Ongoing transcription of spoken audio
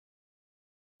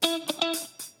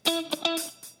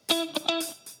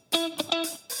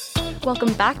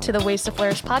Welcome back to the Ways to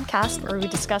Flourish podcast, where we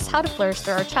discuss how to flourish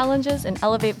through our challenges and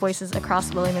elevate voices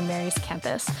across William & Mary's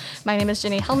campus. My name is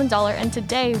Jenny Hellmann-Dollar, and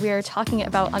today we are talking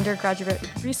about undergraduate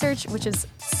research, which is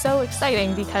so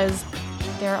exciting because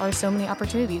there are so many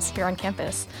opportunities here on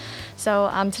campus.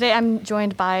 So today I'm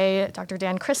joined by Dr.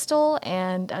 Dan Crystal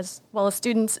and as well as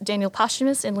students Daniel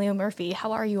Posthumus and Leo Murphy.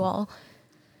 How are you all?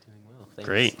 Doing well, thanks.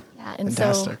 Great. Yeah, and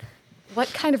Fantastic. So what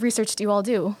kind of research do you all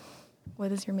do?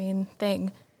 What is your main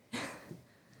thing?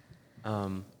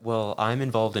 Well, I'm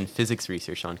involved in physics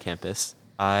research on campus.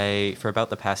 For about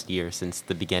the past year, since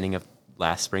the beginning of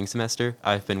last spring semester,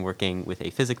 I've been working with a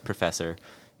physics professor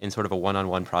in sort of a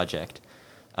one-on-one project.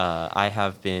 I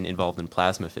have been involved in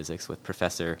plasma physics with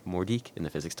Professor Mordiek in the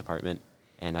physics department,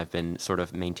 and I've been sort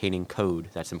of maintaining code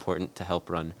that's important to help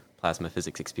run plasma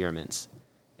physics experiments.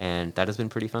 And that has been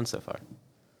pretty fun so far.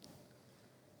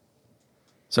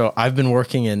 So I've been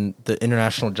working in the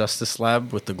International Justice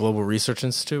Lab with the Global Research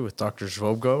Institute with Dr.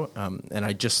 Zvobgo, and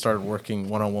I just started working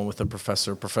one-on-one with a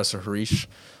professor, Professor Harish,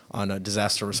 on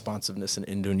disaster responsiveness in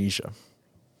Indonesia.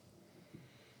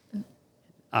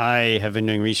 I have been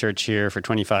doing research here for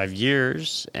 25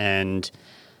 years, and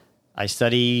I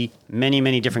study many,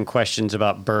 many different questions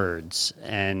about birds.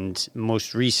 And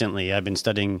most recently, I've been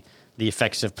studying the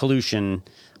effects of pollution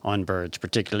on birds,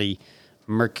 particularly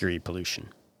mercury pollution.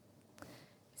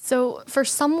 So for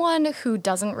someone who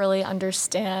doesn't really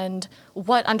understand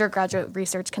what undergraduate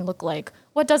research can look like,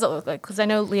 what does it look like? Because I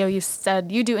know, Leo, you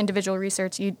said you do individual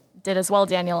research. You did as well,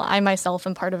 Daniel. I myself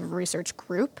am part of a research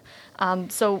group.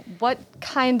 So what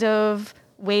kind of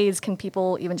ways can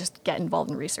people even just get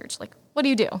involved in research? Like, what do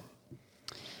you do?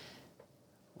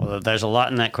 Well, there's a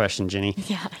lot in that question, Jenny.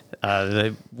 Yeah.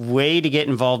 The way to get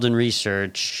involved in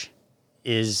research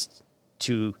is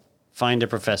to find a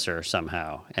professor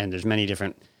somehow, and there's many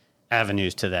different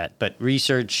avenues to that. But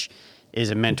research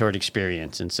is a mentored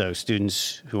experience, and so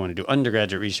students who want to do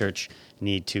undergraduate research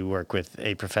need to work with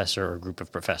a professor or a group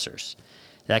of professors.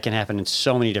 That can happen in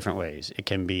so many different ways. It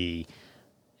can be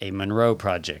a Monroe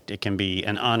project. It can be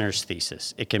an honors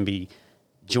thesis. It can be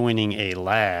joining a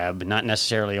lab, not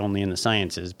necessarily only in the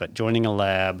sciences, but joining a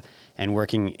lab and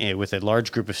working with a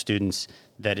large group of students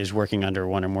that is working under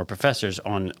one or more professors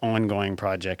on ongoing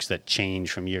projects that change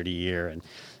from year to year and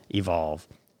evolve.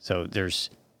 So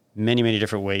there's many, many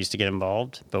different ways to get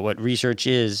involved. But what research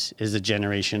is the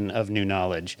generation of new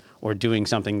knowledge or doing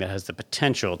something that has the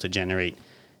potential to generate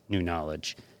new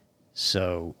knowledge.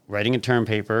 So writing a term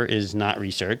paper is not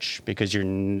research because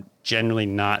you're generally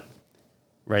not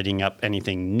writing up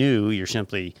anything new. You're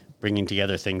simply bringing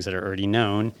together things that are already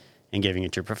known and giving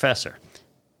it to your professor.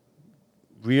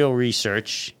 Real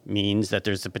research means that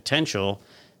there's the potential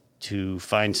to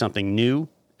find something new,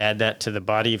 add that to the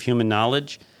body of human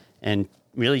knowledge, and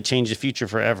really change the future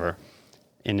forever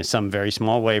in some very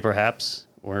small way, perhaps,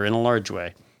 or in a large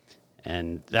way.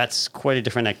 And that's quite a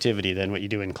different activity than what you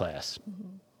do in class.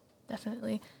 Mm-hmm.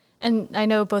 Definitely. And I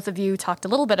know both of you talked a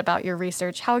little bit about your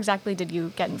research. How exactly did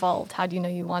you get involved? How do you know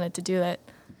you wanted to do it?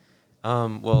 A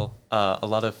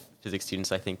lot of physics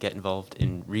students, I think, get involved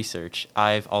in research.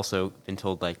 I've also been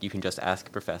told, you can just ask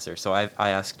a professor. So I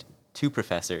asked two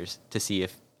professors to see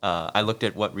if I looked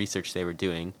at what research they were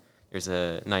doing. There's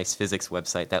a nice physics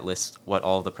website that lists what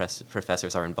all the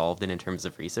professors are involved in terms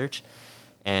of research.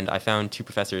 And I found two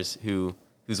professors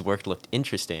whose work looked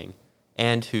interesting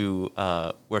and who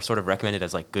were sort of recommended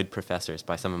as good professors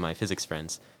by some of my physics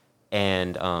friends.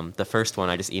 And the first one,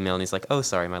 I just emailed and he's like, oh,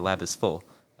 sorry, my lab is full.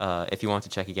 If you want to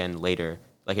check again later,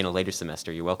 in a later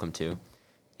semester, you're welcome to.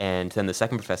 And then the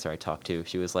second professor I talked to,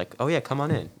 she was like, oh yeah, come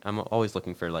on in. I'm always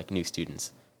looking for new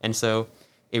students. And so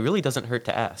it really doesn't hurt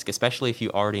to ask, especially if you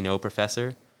already know a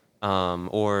professor,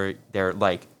 or they're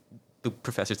the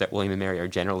professors at William & Mary are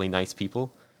generally nice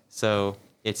people. So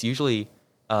it's usually,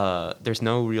 there's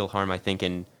no real harm, I think,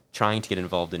 in trying to get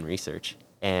involved in research.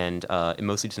 And it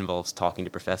mostly just involves talking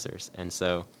to professors. And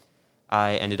so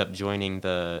I ended up joining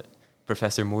the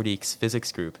Professor Mordiek's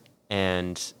physics group.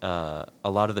 And a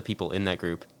lot of the people in that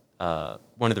group,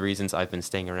 one of the reasons I've been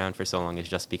staying around for so long is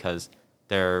just because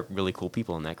there are really cool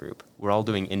people in that group. We're all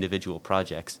doing individual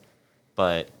projects,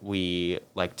 but we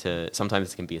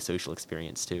sometimes it can be a social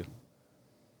experience too.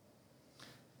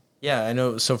 Yeah, I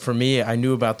know. So for me, I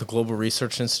knew about the Global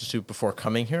Research Institute before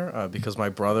coming here because my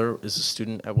brother is a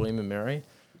student at William & Mary.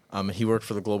 He worked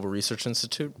for the Global Research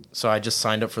Institute. So I just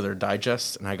signed up for their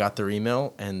digest, and I got their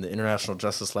email, and the International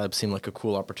Justice Lab seemed like a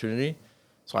cool opportunity.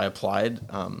 So I applied.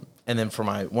 And then for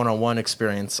my one-on-one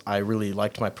experience, I really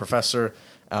liked my professor.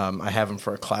 I have him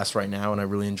for a class right now, and I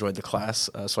really enjoyed the class.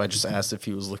 So I just asked if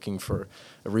he was looking for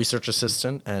a research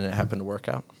assistant, and it happened to work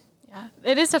out. Yeah,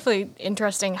 it is definitely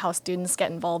interesting how students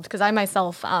get involved because I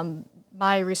myself,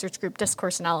 my research group,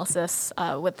 Discourse Analysis,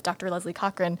 with Dr. Leslie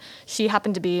Cochran, she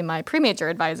happened to be my pre-major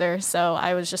advisor. So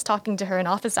I was just talking to her in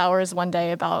office hours one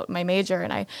day about my major,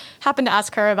 and I happened to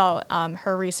ask her about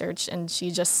her research, and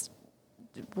she just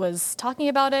was talking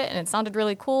about it, and it sounded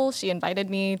really cool. She invited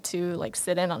me to like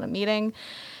sit in on a meeting.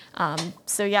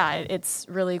 So yeah, it's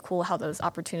really cool how those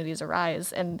opportunities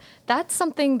arise, and that's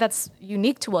something that's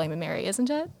unique to William & Mary, isn't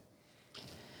it?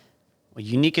 Well,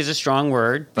 unique is a strong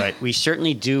word, but we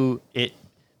certainly do it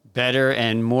better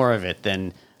and more of it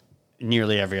than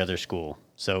nearly every other school.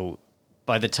 So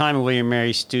by the time William &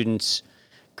 Mary students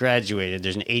graduated,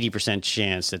 there's an 80%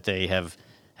 chance that they have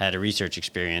had a research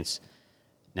experience.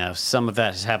 Now, some of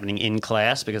that is happening in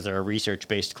class because there are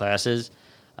research-based classes,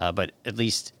 but at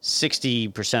least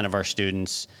 60% of our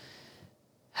students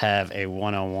have a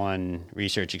one-on-one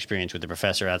research experience with the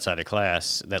professor outside of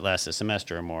class that lasts a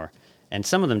semester or more. And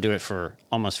some of them do it for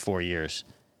almost 4 years.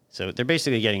 So they're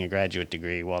basically getting a graduate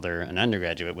degree while they're an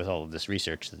undergraduate with all of this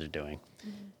research that they're doing.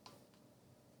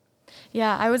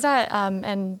 Yeah, I was at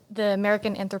the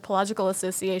American Anthropological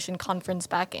Association conference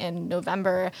back in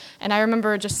November, and I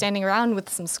remember just standing around with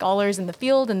some scholars in the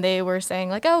field, and they were saying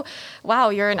like, "Oh, wow,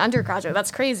 you're an undergraduate.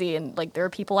 That's crazy." And like there were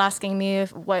people asking me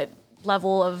what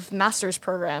level of master's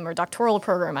program or doctoral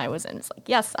program I was in. It's like,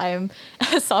 yes, I am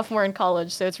a sophomore in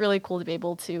college, so it's really cool to be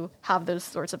able to have those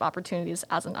sorts of opportunities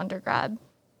as an undergrad.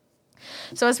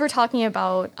 So as we're talking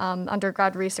about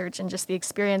undergrad research and just the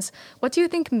experience, what do you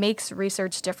think makes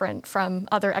research different from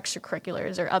other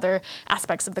extracurriculars or other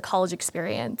aspects of the college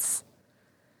experience?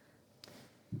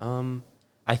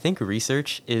 I think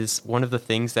research is one of the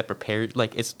things that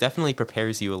it definitely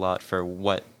prepares you a lot for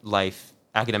what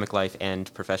academic life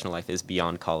and professional life is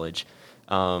beyond college.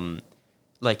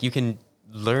 You can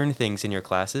learn things in your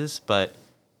classes, but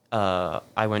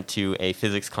I went to a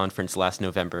physics conference last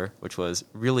November, which was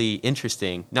really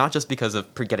interesting, not just because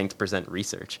of getting to present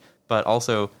research, but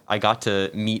also I got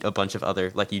to meet a bunch of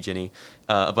other, like you, Ginny,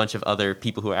 a bunch of other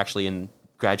people who are actually in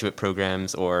graduate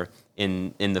programs or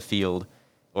in the field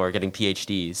or getting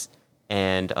PhDs.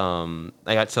 And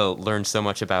I got to learn so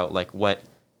much about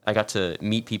I got to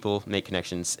meet people, make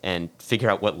connections, and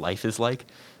figure out what life is like.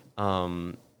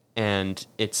 And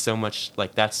it's so much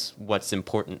that's what's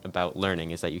important about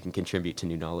learning, is that you can contribute to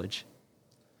new knowledge.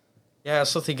 Yeah, I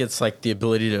also think it's the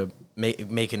ability to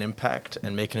make an impact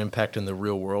and make an impact in the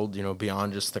real world,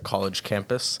 beyond just the college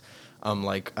campus.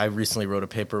 I recently wrote a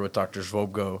paper with Dr.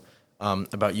 Zvobgo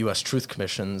about U.S. Truth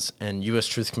Commissions, and U.S.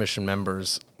 Truth Commission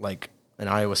members, in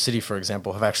Iowa City, for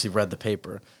example, have actually read the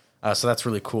paper. So that's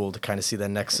really cool to kind of see that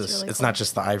nexus. Really it's cool. Not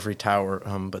just the ivory tower,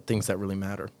 but things that really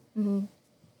matter. Mm-hmm.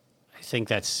 I think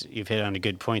you've hit on a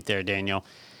good point there, Daniel,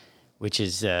 which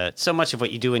is so much of what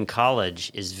you do in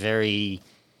college is very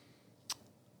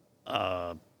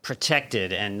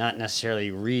protected and not necessarily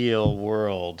real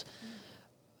world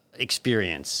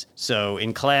experience. So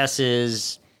in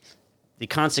classes, the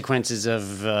consequences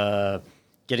of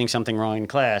getting something wrong in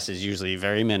class is usually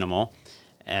very minimal.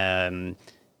 And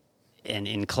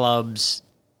in clubs,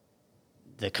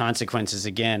 the consequences,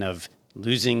 again, of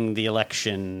losing the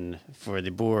election for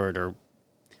the board or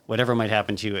whatever might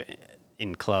happen to you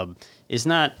in club is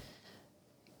not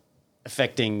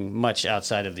affecting much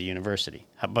outside of the university.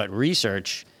 But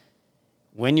research,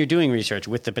 when you're doing research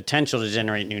with the potential to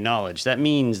generate new knowledge, that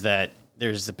means that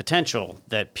there's the potential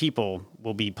that people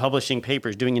will be publishing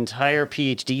papers, doing entire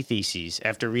PhD theses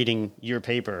after reading your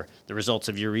paper, the results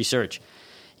of your research.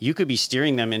 You could be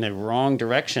steering them in a wrong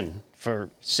direction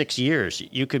for 6 years.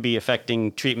 You could be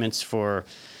affecting treatments for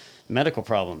medical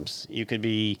problems. You could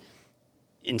be,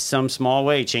 in some small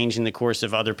way, changing the course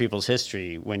of other people's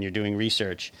history when you're doing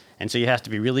research. And so you have to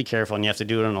be really careful, and you have to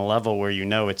do it on a level where you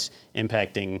know it's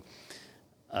impacting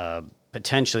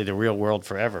potentially the real world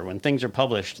forever. When things are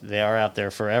published, they are out there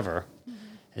forever,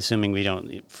 assuming we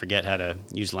don't forget how to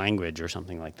use language or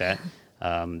something like that.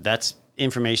 That's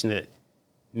information that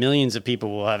millions of people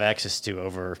will have access to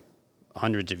over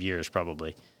hundreds of years,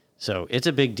 probably. So it's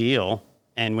a big deal.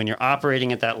 And when you're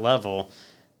operating at that level,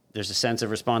 there's a sense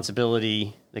of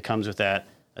responsibility that comes with that,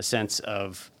 a sense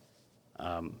of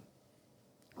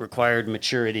required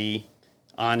maturity,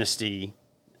 honesty,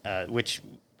 which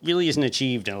really isn't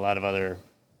achieved in a lot of other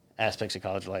aspects of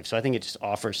college life. So I think it just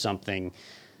offers something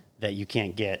that you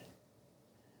can't get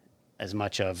as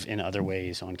much of in other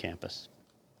ways on campus.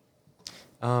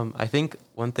 I think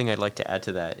one thing I'd like to add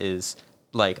to that is,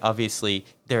 obviously,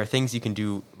 there are things you can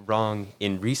do wrong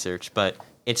in research, but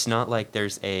it's not like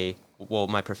there's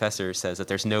my professor says that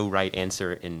there's no right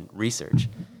answer in research.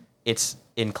 it's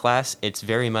in class, it's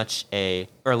very much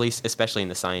or at least especially in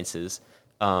the sciences,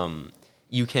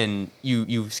 you can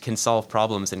solve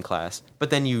problems in class, but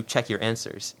then you check your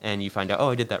answers and you find out, oh,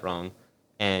 I did that wrong.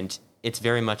 And it's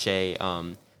very much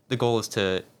the goal is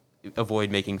to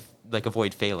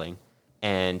avoid failing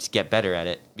and get better at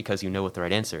it because you know what the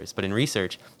right answer is. But in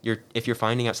research, if you're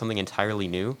finding out something entirely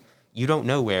new, you don't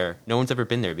know where, no one's ever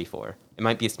been there before. It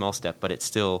might be a small step, but it's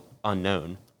still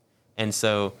unknown. And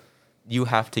so you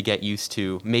have to get used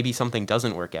to maybe something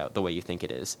doesn't work out the way you think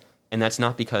it is. And that's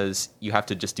not because you have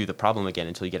to just do the problem again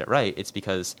until you get it right. It's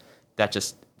because that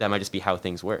might just be how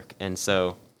things work. And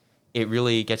so it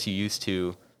really gets you used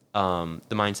to the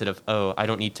mindset of, oh, I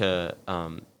don't need to,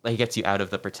 it gets you out of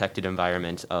the protected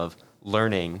environment of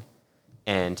learning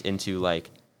and into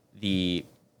like the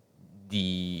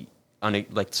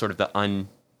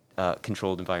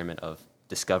uncontrolled environment of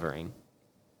discovering.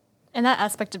 And that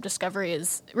aspect of discovery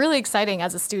is really exciting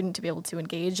as a student to be able to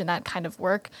engage in that kind of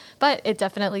work, but it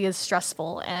definitely is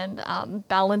stressful, and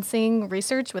balancing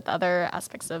research with other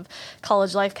aspects of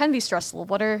college life can be stressful.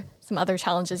 What are some other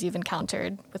challenges you've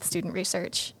encountered with student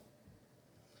research?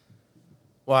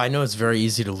 Well, I know it's very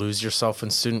easy to lose yourself in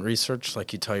student research.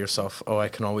 Like you tell yourself, oh, I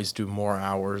can always do more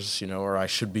hours, or I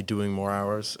should be doing more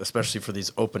hours, especially for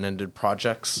these open-ended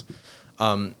projects.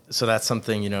 So that's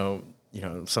something,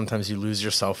 sometimes you lose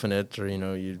yourself in it, or,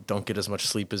 you don't get as much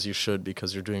sleep as you should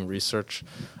because you're doing research.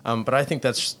 But I think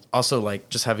that's also like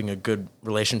just having a good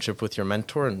relationship with your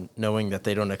mentor and knowing that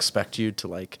they don't expect you to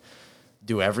like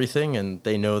do everything, and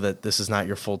they know that this is not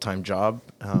your full-time job.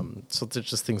 So there's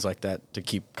just things like that to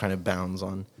keep kind of bounds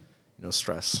on,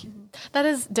 stress. That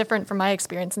is different from my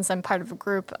experience since I'm part of a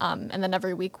group, and then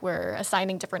every week we're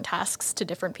assigning different tasks to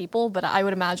different people. But I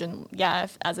would imagine,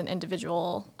 if as an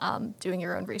individual doing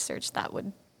your own research, that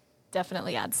would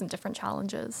definitely add some different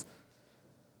challenges.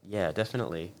 Yeah,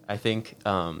 definitely. I think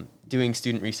doing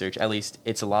student research, at least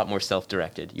it's a lot more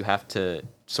self-directed. You have to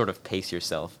sort of pace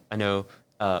yourself. I know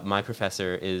my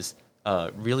professor is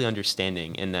really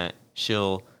understanding in that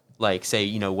she'll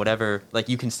say, whatever,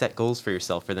 you can set goals for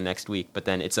yourself for the next week, but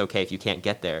then it's okay if you can't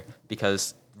get there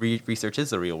because research is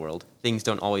the real world. Things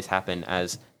don't always happen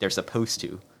as they're supposed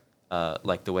to,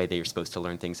 like the way that you're supposed to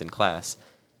learn things in class.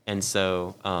 And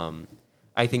so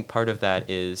I think part of that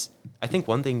is, I think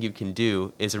one thing you can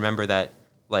do is remember that,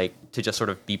 to just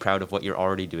sort of be proud of what you're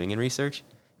already doing in research.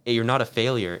 You're not a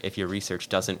failure if your research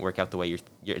doesn't work out the way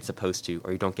it's supposed to,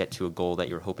 or you don't get to a goal that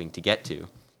you're hoping to get to.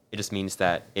 It just means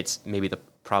that it's maybe the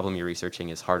problem you're researching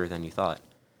is harder than you thought.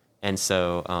 And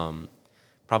so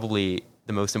probably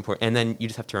the most important, and then you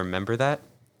just have to remember that,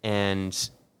 and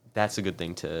that's a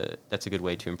good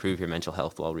way to improve your mental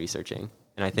health while researching.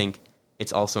 And I think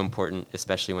it's also important,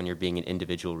 especially when you're being an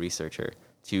individual researcher,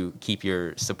 to keep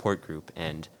your support group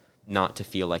and not to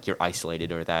feel like you're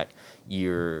isolated or that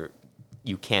you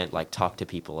can't talk to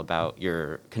people about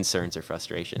your concerns or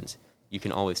frustrations. You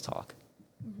can always talk.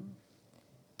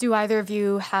 Do either of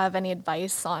you have any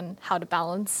advice on how to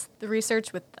balance the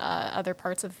research with other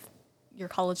parts of your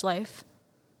college life?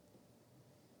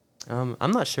 I'm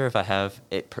not sure if I have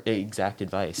exact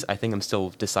advice. I think I'm still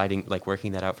deciding,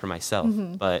 working that out for myself.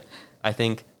 Mm-hmm. But I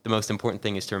think the most important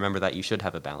thing is to remember that you should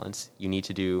have a balance. You need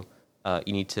to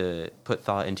put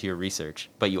thought into your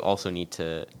research, but you also need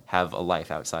to have a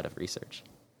life outside of research.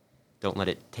 Don't let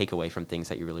it take away from things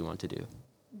that you really want to do.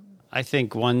 I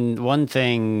think one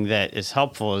thing that is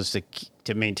helpful is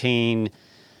to maintain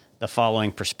the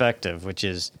following perspective, which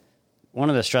is one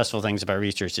of the stressful things about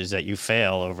research is that you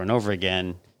fail over and over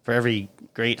again. For every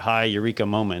great high eureka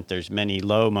moment, there's many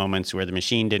low moments where the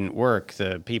machine didn't work,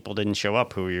 the people didn't show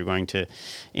up who you're going to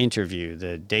interview,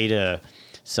 the data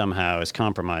somehow is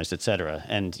compromised, etc.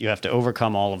 And you have to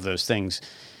overcome all of those things.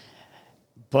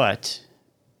 But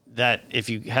that if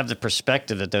you have the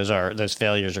perspective that those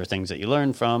failures are things that you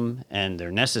learn from and they're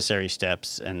necessary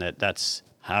steps, and that's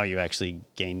how you actually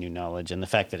gain new knowledge, and the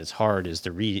fact that it's hard is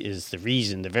the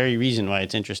very reason why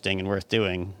it's interesting and worth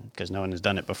doing, because no one has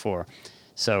done it before.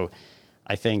 So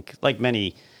I think, like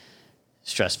many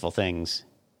stressful things,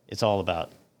 it's all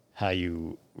about how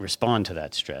you respond to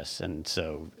that stress, and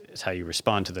so it's how you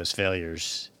respond to those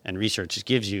failures, and research just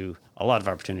gives you a lot of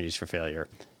opportunities for failure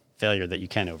that you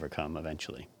can overcome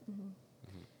eventually.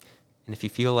 And if you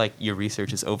feel like your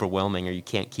research is overwhelming or you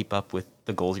can't keep up with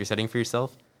the goals you're setting for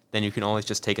yourself, then you can always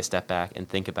just take a step back and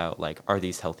think about, are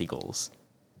these healthy goals?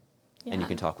 Yeah. And you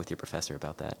can talk with your professor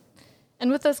about that. And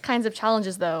with those kinds of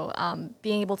challenges, though,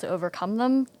 being able to overcome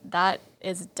them, that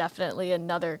is definitely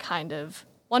another kind of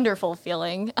wonderful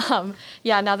feeling.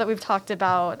 Now that we've talked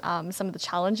about some of the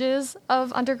challenges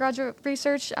of undergraduate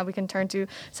research, we can turn to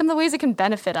some of the ways it can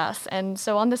benefit us. And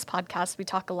so on this podcast, we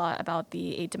talk a lot about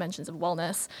the 8 dimensions of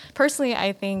wellness. Personally,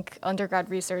 I think undergrad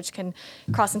research can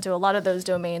cross into a lot of those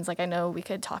domains. Like I know we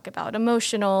could talk about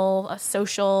emotional,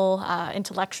 social,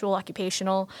 intellectual,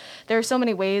 occupational. There are so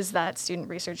many ways that student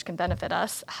research can benefit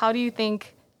us. How do you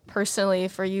think, personally,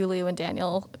 for you, Leo and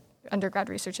Daniel, undergrad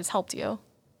research has helped you?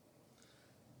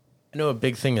 I know a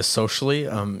big thing is socially.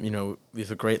 We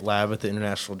have a great lab at the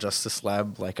International Justice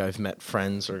Lab. Like I've met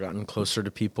friends or gotten closer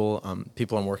to people.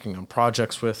 People I'm working on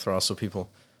projects with, or also people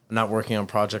I'm not working on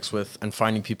projects with, and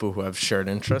finding people who have shared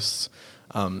interests.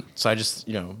 So I just,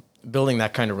 building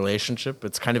that kind of relationship.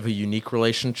 It's kind of a unique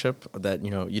relationship that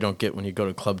you don't get when you go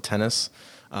to club tennis.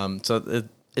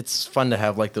 It's fun to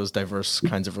have like those diverse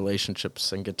kinds of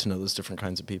relationships and get to know those different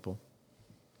kinds of people.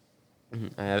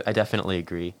 I definitely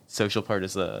agree. Social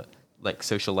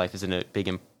life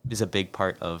is a big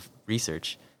part of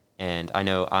research, and I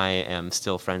know I am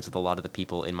still friends with a lot of the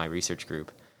people in my research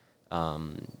group.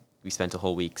 We spent a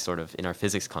whole week sort of in our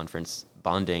physics conference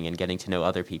bonding and getting to know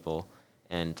other people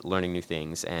and learning new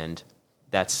things, and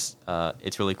it's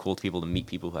really cool to be able to meet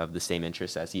people who have the same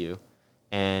interests as you.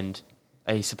 And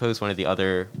I suppose one of the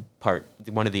other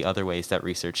ways that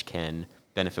research can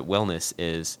benefit wellness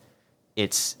is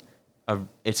it's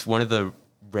one of the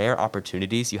rare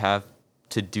opportunities you have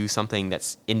to do something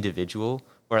that's individual,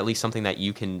 or at least something that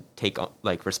you can take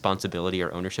like responsibility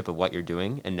or ownership of what you're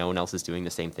doing, and no one else is doing the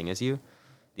same thing as you,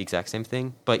 the exact same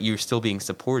thing, but you're still being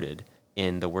supported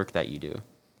in the work that you do.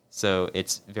 So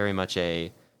it's very much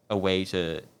a way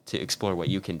to explore what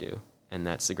you can do, and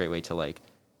that's a great way to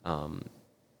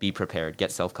be prepared,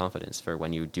 get self-confidence for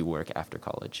when you do work after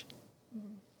college.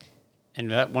 And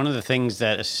one of the things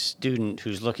that a student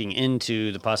who's looking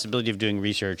into the possibility of doing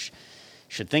research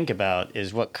should think about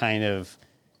is what kind of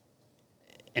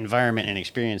environment and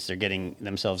experience they're getting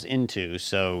themselves into.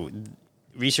 So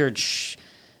research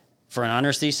for an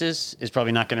honors thesis is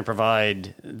probably not going to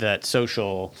provide that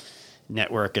social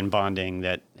network and bonding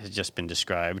that has just been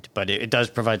described, but it does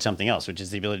provide something else, which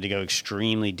is the ability to go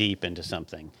extremely deep into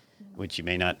something, which you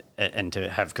may not, and to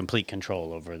have complete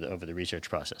control over the research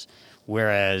process.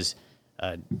 Whereas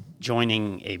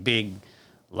joining a big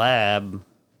lab,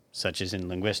 such as in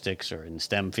linguistics or in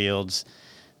STEM fields,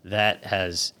 that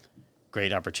has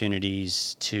great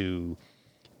opportunities to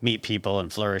meet people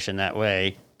and flourish in that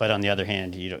way. But on the other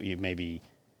hand, you maybe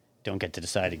don't get to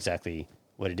decide exactly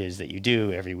what it is that you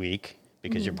do every week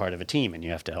because you're part of a team and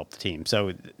you have to help the team.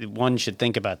 So one should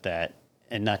think about that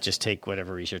and not just take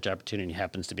whatever research opportunity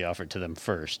happens to be offered to them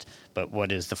first, but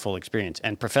what is the full experience.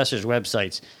 And professors'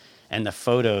 websites and the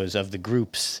photos of the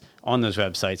groups on those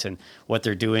websites and what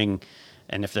they're doing,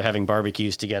 and if they're having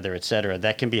barbecues together, et cetera,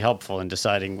 that can be helpful in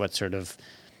deciding what sort of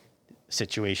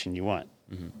situation you want.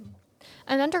 Mm-hmm.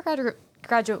 And undergraduate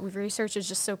research is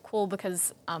just so cool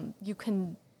because you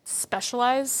can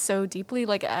specialize so deeply.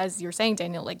 Like as you're saying,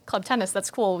 Daniel, like club tennis, that's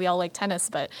cool. We all like tennis,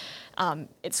 but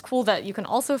it's cool that you can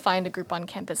also find a group on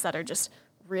campus that are just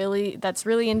really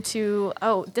into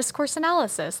discourse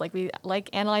analysis, like we like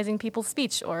analyzing people's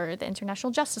speech, or the International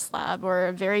Justice Lab, or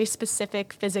a very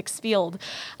specific physics field.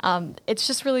 It's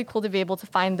just really cool to be able to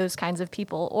find those kinds of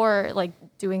people, or like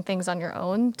doing things on your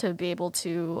own to be able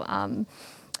to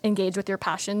engage with your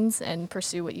passions and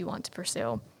pursue what you want to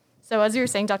pursue. So as you were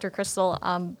saying, Dr. Crystal,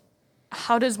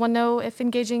 how does one know if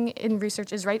engaging in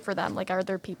research is right for them? Like, are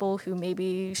there people who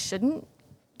maybe shouldn't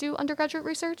do undergraduate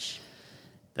research?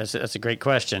 That's a great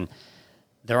question.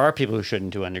 There are people who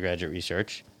shouldn't do undergraduate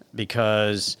research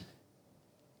because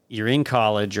you're in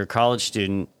college, you're a college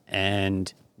student,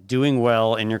 and doing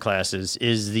well in your classes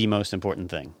is the most important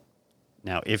thing.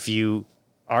 Now, if you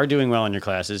are doing well in your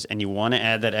classes and you want to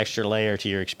add that extra layer to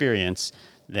your experience,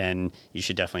 then you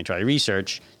should definitely try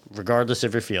research, regardless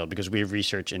of your field, because we have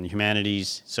research in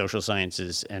humanities, social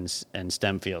sciences, and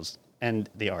STEM fields, and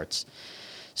the arts.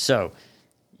 So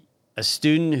a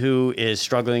student who is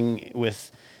struggling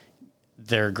with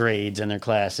their grades and their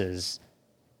classes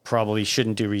probably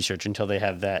shouldn't do research until they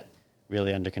have that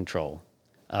really under control,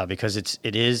 because it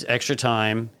is extra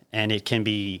time and it can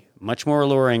be much more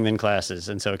alluring than classes,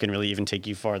 and so it can really even take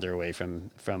you farther away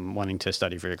from wanting to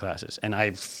study for your classes. And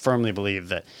I firmly believe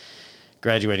that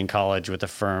graduating college with a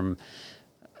firm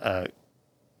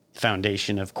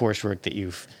foundation of coursework that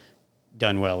you've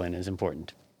done well in is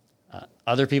important.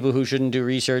 Other people who shouldn't do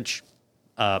research,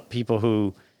 people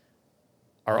who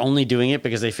are only doing it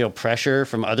because they feel pressure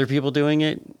from other people doing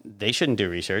it, they shouldn't do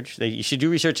research. You should do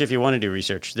research if you want to do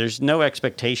research. There's no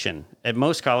expectation. At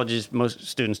most colleges, most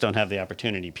students don't have the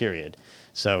opportunity, period.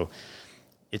 So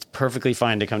it's perfectly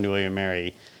fine to come to William &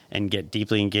 Mary and get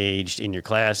deeply engaged in your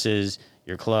classes,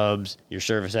 your clubs, your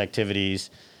service activities,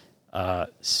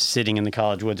 sitting in the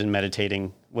college woods and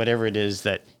meditating, whatever it is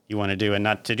that you want to do, and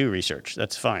not to do research.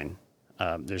 That's fine.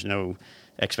 There's no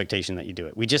expectation that you do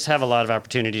it. We just have a lot of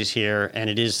opportunities here, and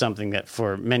it is something that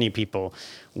for many people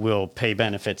will pay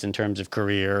benefits in terms of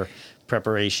career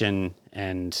preparation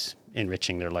and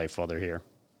enriching their life while they're here.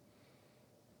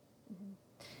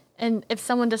 And if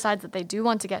someone decides that they do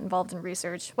want to get involved in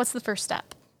research, what's the first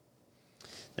step?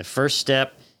 The first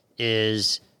step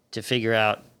is to figure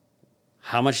out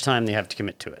how much time they have to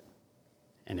commit to it.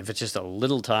 And if it's just a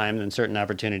little time, then certain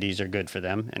opportunities are good for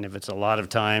them. And if it's a lot of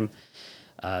time,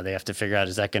 they have to figure out,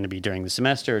 is that going to be during the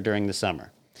semester or during the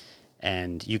summer?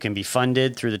 And you can be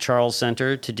funded through the Charles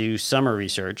Center to do summer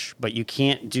research, but you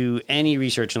can't do any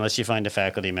research unless you find a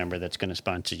faculty member that's going to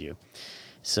sponsor you.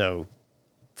 So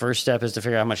first step is to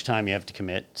figure out how much time you have to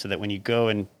commit so that when you go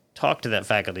and talk to that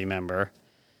faculty member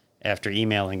after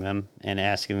emailing them and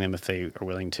asking them if they are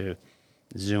willing to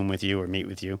Zoom with you or meet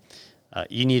with you,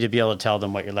 you need to be able to tell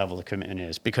them what your level of commitment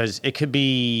is, because it could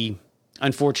be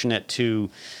unfortunate to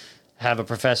have a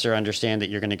professor understand that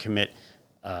you're going to commit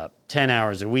 10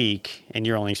 hours a week and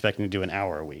you're only expecting to do an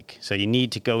hour a week. So you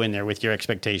need to go in there with your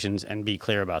expectations and be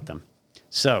clear about them.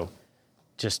 So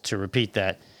just to repeat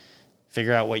that,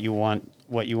 figure out what you want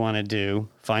to do,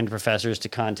 find professors to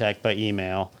contact by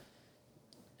email,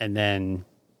 and then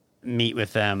meet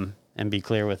with them and be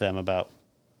clear with them about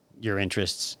your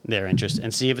interests, their interests,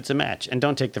 and see if it's a match. And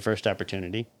don't take the first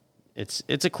opportunity.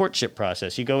 It's a courtship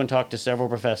process. You go and talk to several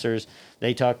professors.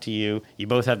 They talk to you. You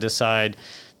both have to decide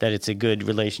that it's a good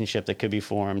relationship that could be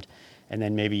formed. And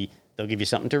then maybe they'll give you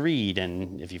something to read.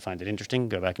 And if you find it interesting,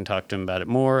 go back and talk to them about it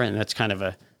more. And that's kind of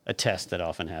a test that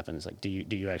often happens. Like, do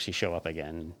you actually show up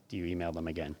again? Do you email them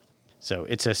again? So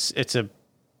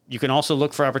you can also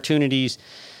look for opportunities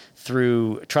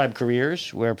through Tribe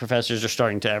Careers, where professors are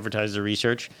starting to advertise their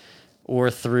research,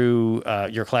 or through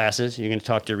your classes. You can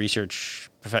talk to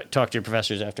your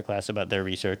professors after class about their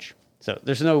research. So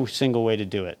there's no single way to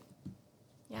do it.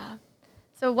 Yeah.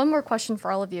 So one more question for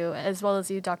all of you, as well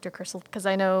as you, Dr. Kersel, because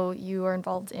I know you are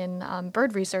involved in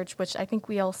bird research, which I think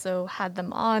we also had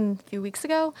them on a few weeks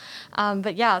ago.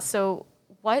 But yeah, so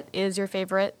what is your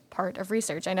favorite part of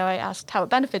research? I know I asked how it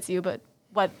benefits you, but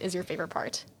what is your favorite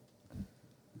part?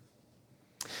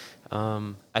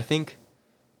 I think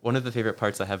one of the favorite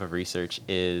parts I have of research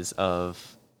is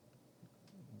of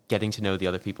getting to know the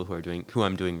other people who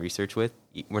I'm doing research with.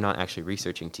 We're not actually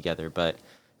researching together, but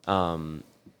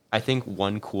I think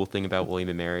one cool thing about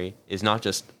William & Mary is not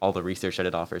just all the research that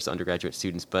it offers to undergraduate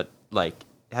students, but it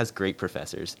has great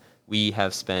professors.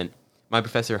 My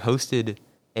professor hosted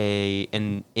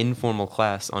an informal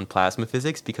class on plasma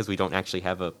physics, because we don't actually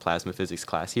have a plasma physics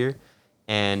class here.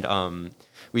 And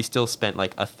we still spent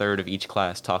a third of each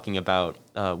class talking about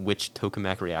which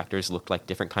tokamak reactors looked like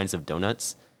different kinds of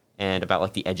donuts, and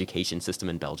about the education system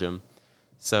in Belgium.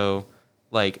 So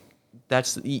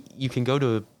you can go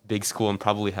to a big school and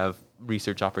probably have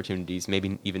research opportunities,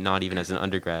 maybe not even as an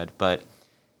undergrad, but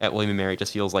at William & Mary it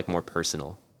just feels more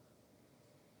personal.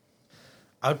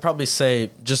 I would probably say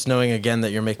just knowing again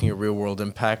that you're making a real world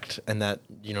impact, and that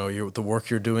the work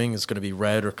you're doing is going to be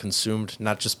read or consumed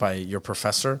not just by your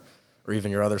professor or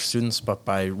even your other students, but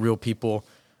by real people,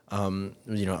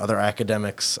 other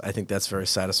academics. I think that's very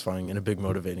satisfying and a big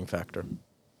motivating factor.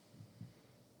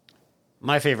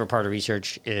 My favorite part of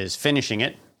research is finishing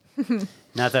it.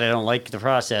 Not that I don't like the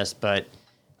process, but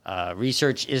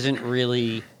research isn't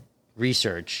really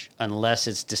research unless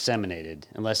it's disseminated,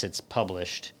 unless it's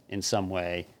published in some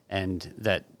way, and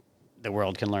that the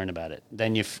world can learn about it.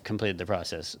 Then you've completed the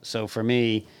process. So for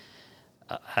me,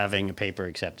 having a paper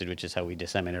accepted, which is how we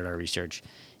disseminate our research,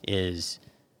 is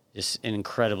just an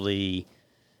incredibly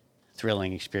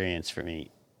thrilling experience for me,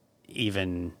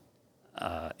 even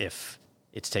if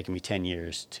it's taken me 10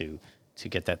 years to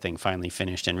get that thing finally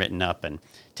finished and written up, and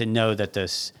to know that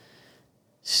those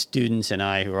students and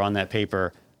I who are on that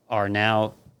paper are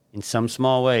now, in some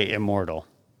small way, immortal.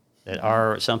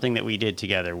 That something that we did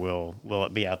together will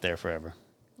be out there forever.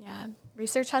 Yeah,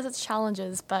 research has its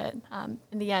challenges, but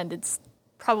in the end, it's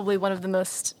probably one of the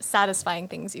most satisfying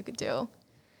things you could do.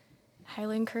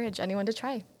 Highly encourage anyone to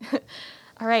try.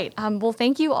 All right. Well,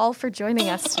 thank you all for joining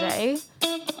us today.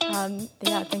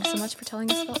 Thanks so much for telling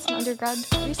us about some undergrad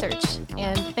research.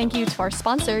 And thank you to our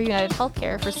sponsor, United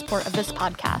Healthcare, for support of this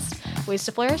podcast. Ways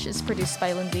to Flourish is produced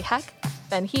by Lindsay Heck,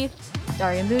 Ben Heath,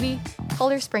 Daria Moody,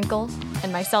 Calder Sprinkle,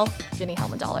 and myself, Ginny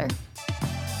Helmendaller.